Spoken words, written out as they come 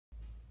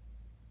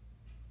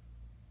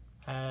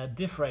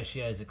Diff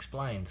ratio is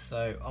explained.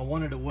 So I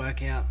wanted to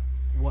work out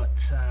what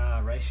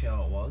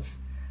ratio it was.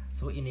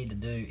 So what you need to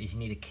do is you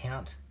need to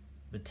count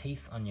the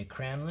teeth on your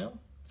crown wheel.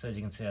 So as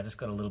you can see, I just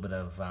got a little bit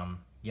of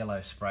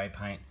yellow spray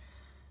paint,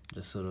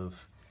 just sort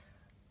of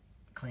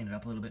clean it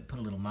up a little bit, put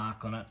a little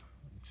mark on it.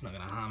 It's not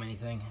going to harm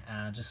anything,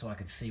 just so I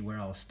could see where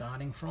I was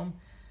starting from.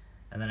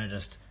 And then I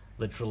just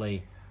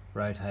literally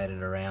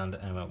rotated around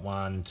and went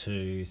 1,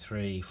 2,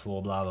 3,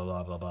 4, blah, blah,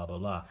 blah, blah, blah, blah,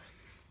 blah.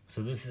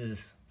 So this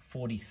is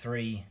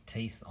 43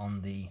 teeth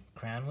on the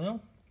crown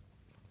wheel.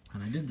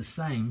 And I did the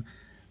same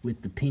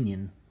with the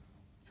pinion.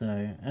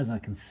 So as I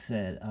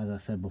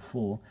said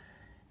before,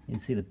 you can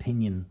see the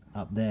pinion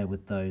up there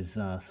with those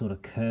sort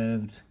of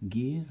curved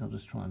gears. I'll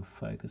just try and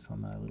focus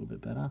on that a little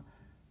bit better.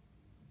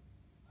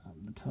 Up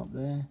the top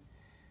there.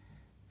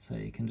 So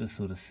you can just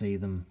sort of see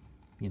them,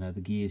 you know,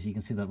 the gears. You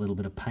can see that little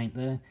bit of paint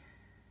there.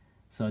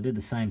 So I did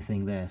the same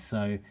thing there.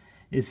 So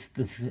this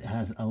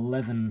has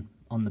 11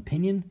 on the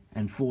pinion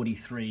and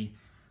 43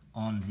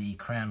 on the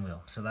crown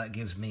wheel. So that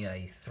gives me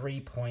a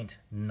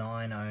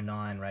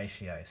 3.909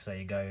 ratio. So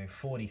you go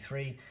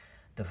 43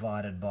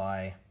 divided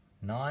by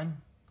 9,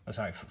 oh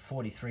sorry,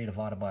 43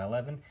 divided by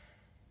 11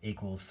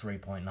 equals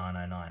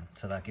 3.909.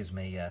 So that gives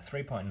me a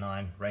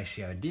 3.9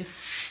 ratio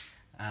diff.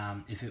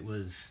 If it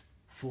was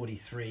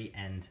 43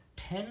 and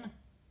 10,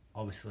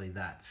 obviously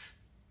that's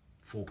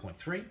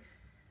 4.3.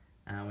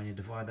 When you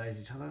divide those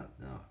each other,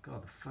 oh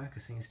god, the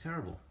focusing is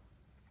terrible.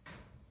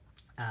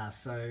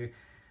 So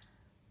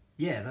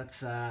yeah, that's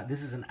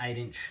this is an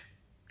 8-inch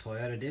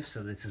Toyota diff,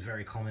 so this is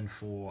very common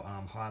for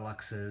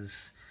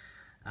Hiluxes,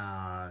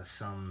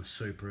 some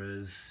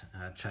Supras,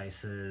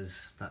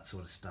 Chasers, that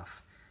sort of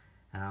stuff.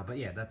 But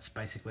yeah, that's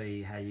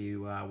basically how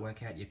you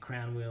work out your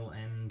crown wheel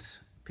and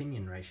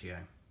pinion ratio.